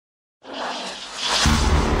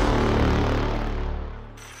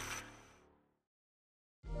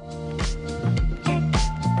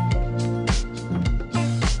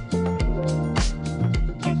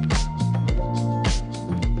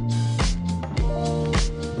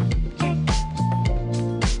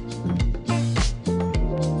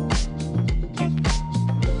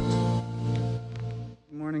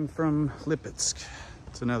from Lipetsk.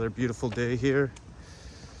 It's another beautiful day here.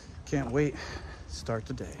 Can't wait to start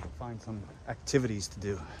the day. Find some activities to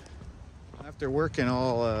do. After working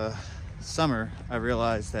all summer, I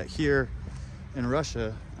realized that here in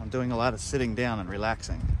Russia, I'm doing a lot of sitting down and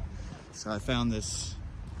relaxing. So I found this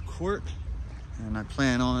court, and I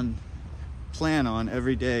plan on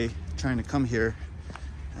every day trying to come here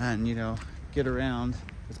and, you know, get around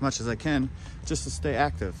as much as I can just to stay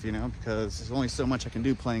active, you know, because there's only so much I can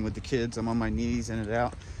do playing with the kids. I'm on my knees in and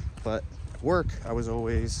out, but work, I was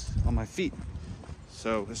always on my feet.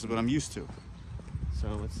 So this is what I'm used to. So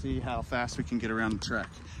let's see how fast we can get around the track.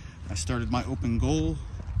 I started my open goal.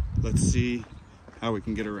 Let's see how we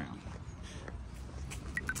can get around.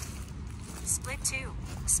 Split 2,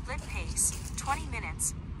 split pace, 20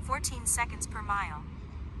 minutes, 14 seconds per mile.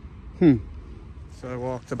 So I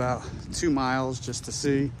walked about 2 miles just to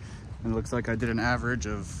see, and it looks like I did an average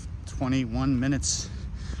of 21 minutes.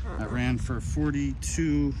 I ran for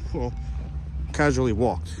 42, well, casually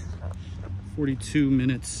walked. 42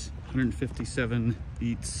 minutes, 157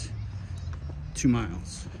 beats, 2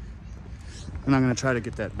 miles. And I'm gonna try to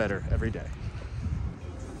get that better every day.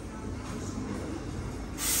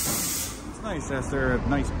 It's nice after a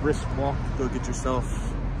nice brisk walk to go get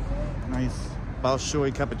yourself a nice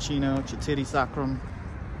Bolshoi cappuccino, Chitiri Sakrum.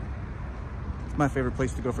 It's my favorite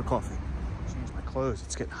place to go for coffee. Change my clothes,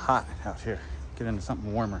 it's getting hot out here. Get into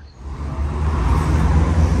something warmer.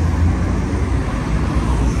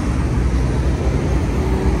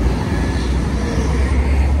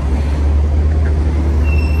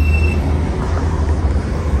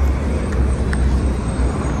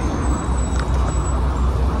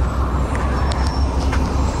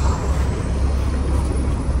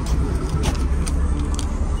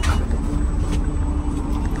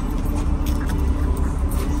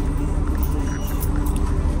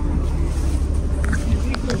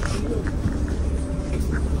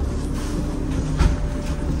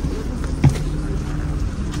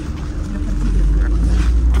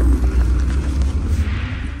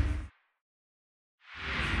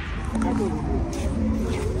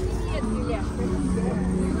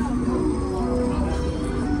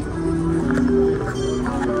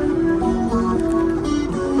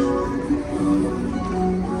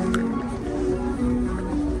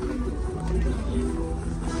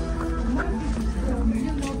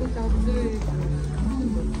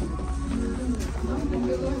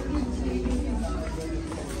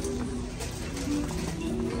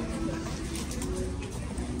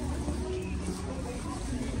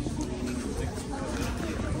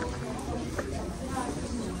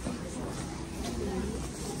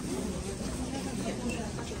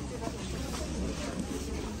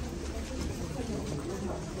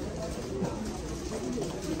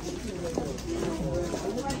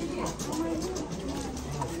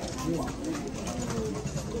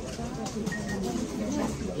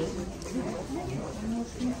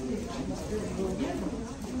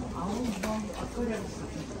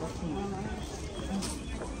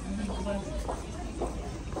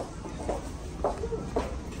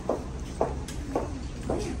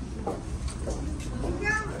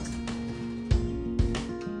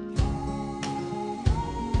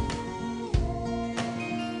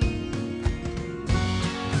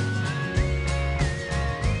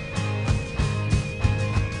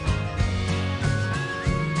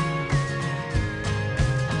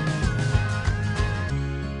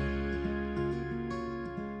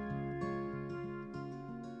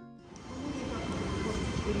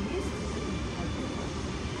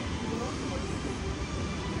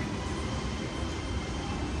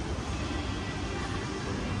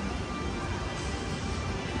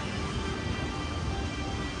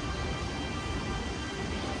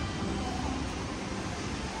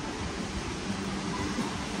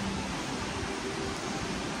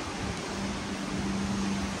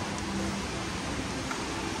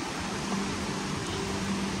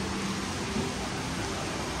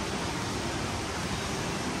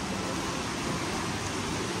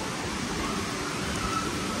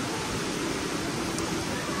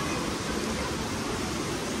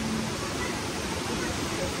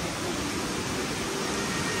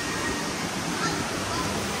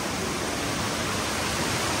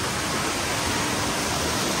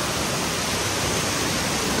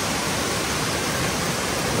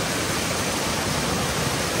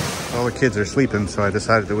 All the kids are sleeping, so I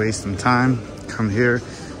decided to waste some time, come here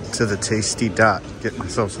to the Tasty Dot, get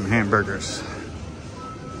myself some hamburgers,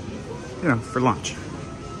 you know, for lunch.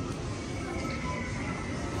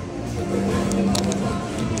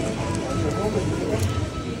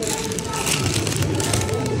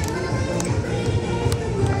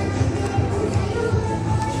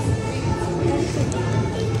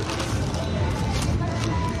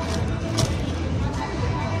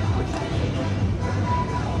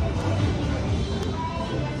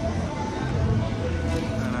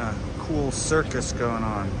 circus going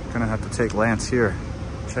on. Gonna have to take Lance here.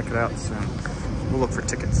 Check it out soon. We'll look for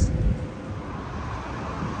tickets.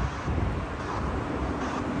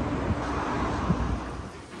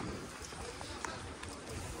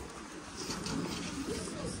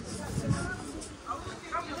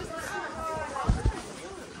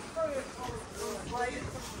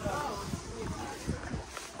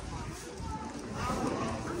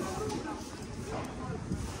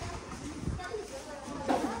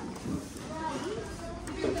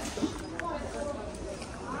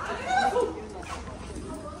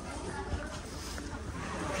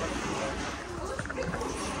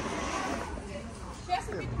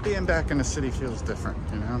 Being back in the city feels different,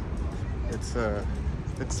 you know?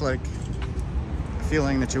 It's like a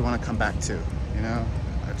feeling that you want to come back to, you know?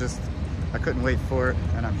 I couldn't wait for it,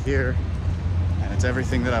 and I'm here, and it's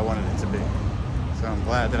everything that I wanted it to be. So I'm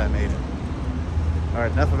glad that I made it. All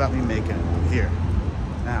right, enough about me making it. I'm here.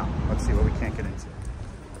 Now, let's see what we can't get into.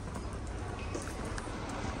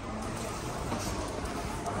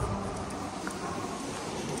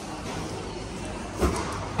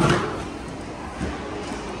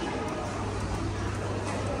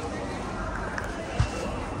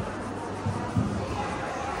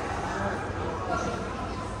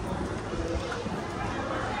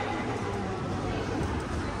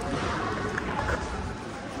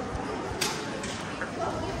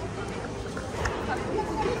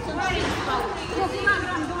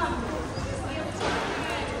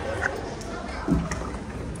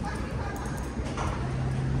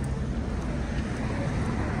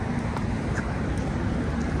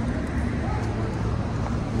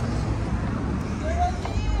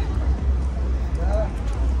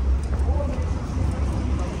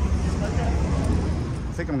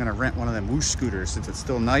 I think I'm gonna rent one of them whoosh scooters since it's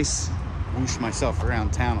still nice. Whoosh myself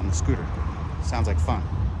around town on the scooter. Sounds like fun.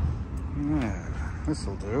 Yeah,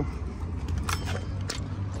 this'll do.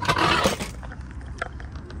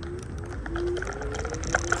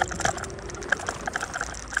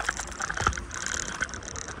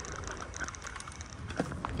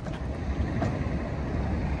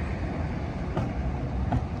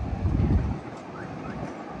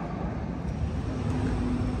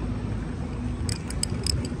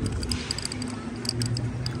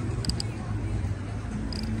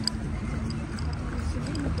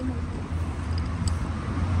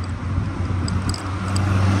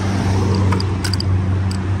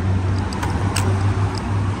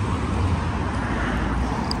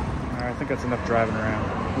 I think that's enough driving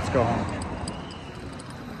around. Let's go home.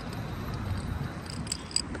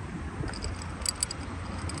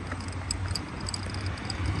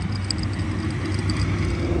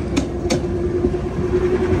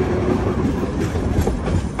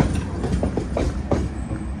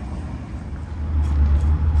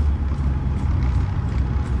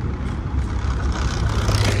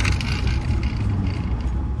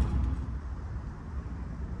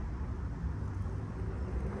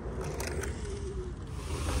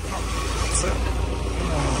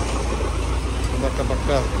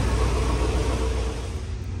 Baka.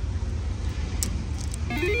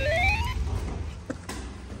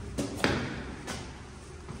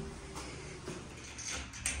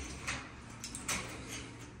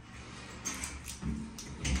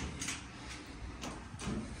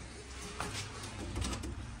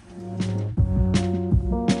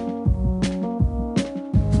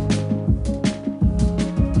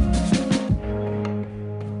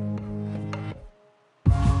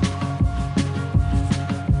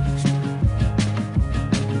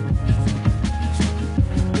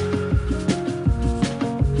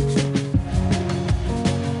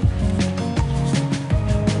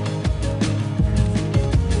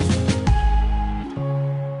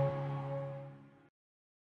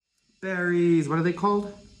 Berries, what are they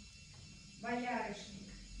called?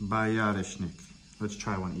 Bayarishnik. Let's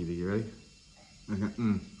try one, Evie. You ready?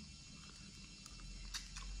 Okay.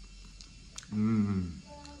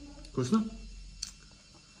 Вкусно?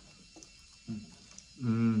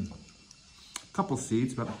 Couple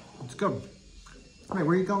seeds, but it's good. Wait, where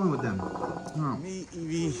are you going with them? Oh. Me,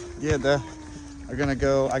 Evie, yeah, are gonna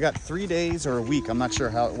go. I got 3 days or a week, I'm not sure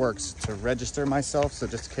how it works, to register myself. So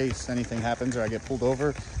just in case anything happens or I get pulled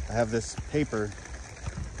over, I have this paper,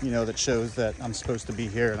 you know, that shows that I'm supposed to be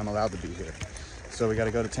here and I'm allowed to be here. So we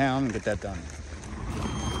gotta go to town and get that done.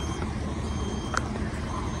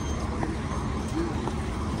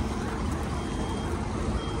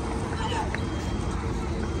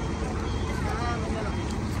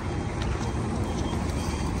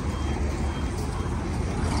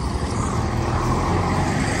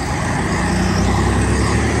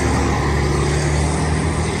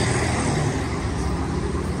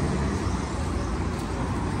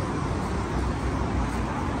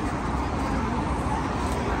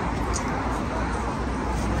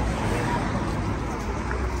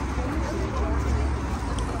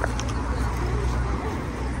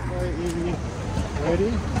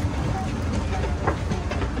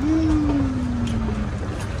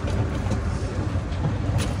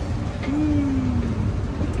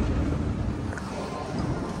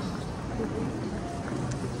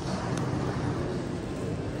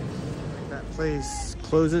 place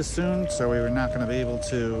closes soon, so we were not going to be able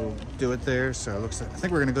to do it there. So it looks like, I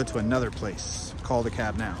think we're going to go to another place. Call the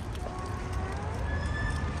cab now.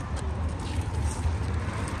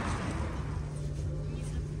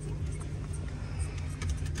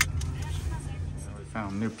 We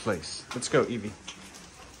found a new place. Let's go, Evie.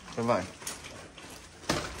 Bye-bye.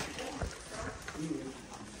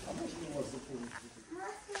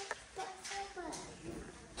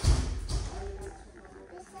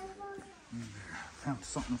 Found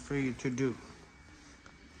something for you to do.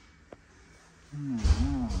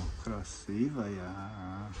 Красивая.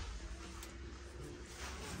 I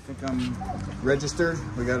think I'm registered.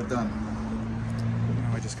 We got it done.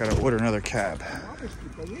 Now I just gotta order another cab.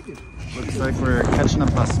 Looks like we're catching a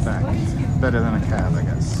bus back. Better than a cab, I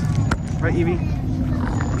guess. Right, Evie?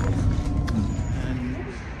 And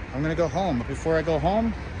I'm gonna go home, but before I go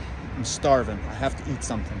home, I'm starving. I have to eat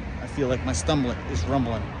something. I feel like my stomach is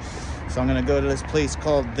rumbling. So I'm gonna go to this place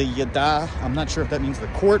called the Yada. I'm not sure if that means the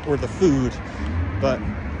court or the food, but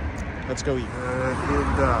let's go eat.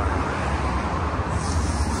 Yada.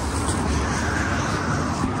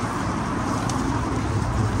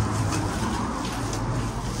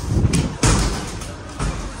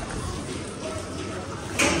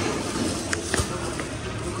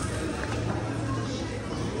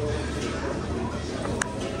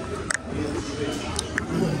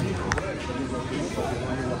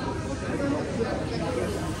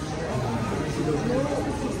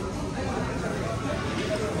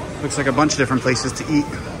 Looks like a bunch of different places to eat,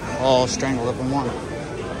 all strangled up in one.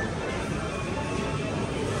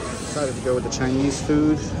 Decided to go with the Chinese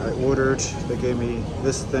food. I ordered, they gave me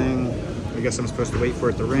this thing. I guess I'm supposed to wait for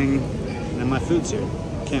it to ring. And then my food's here.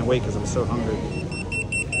 Can't wait because I'm so hungry.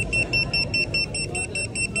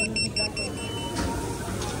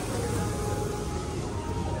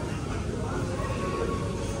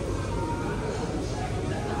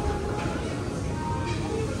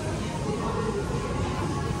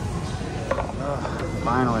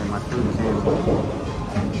 Finally, my food came.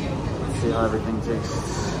 Let's see how everything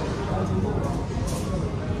tastes.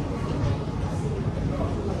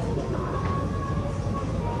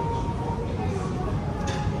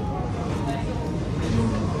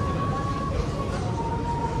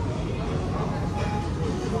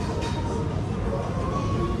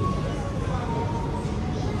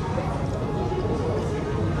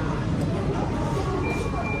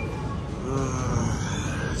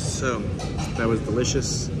 So, that was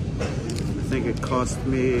delicious. I think it cost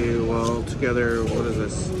me, well, together, what is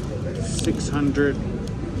this?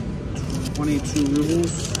 622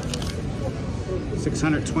 rubles?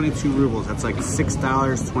 622 rubles. That's like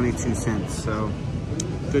 $6.22. So,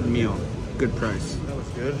 good meal, good price. That was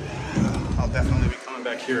good. I'll definitely be coming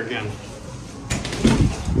back here again.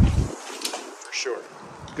 For sure.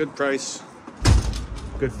 Good price,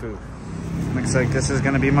 good food. Looks like this is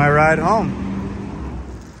gonna be my ride home.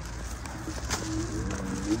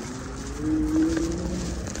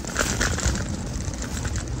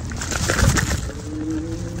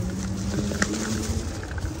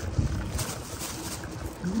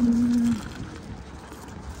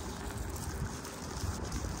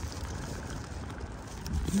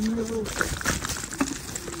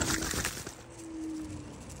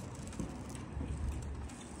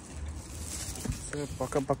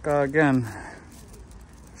 Пока-пока again.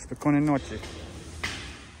 Спокойной ночи.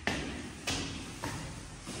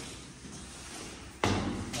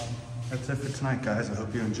 That's it for tonight, guys. I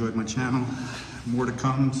hope you enjoyed my channel. More to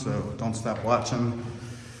come, so don't stop watching.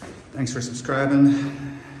 Thanks for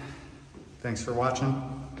subscribing. Thanks for watching.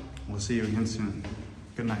 We'll see you again soon.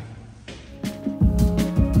 Good night.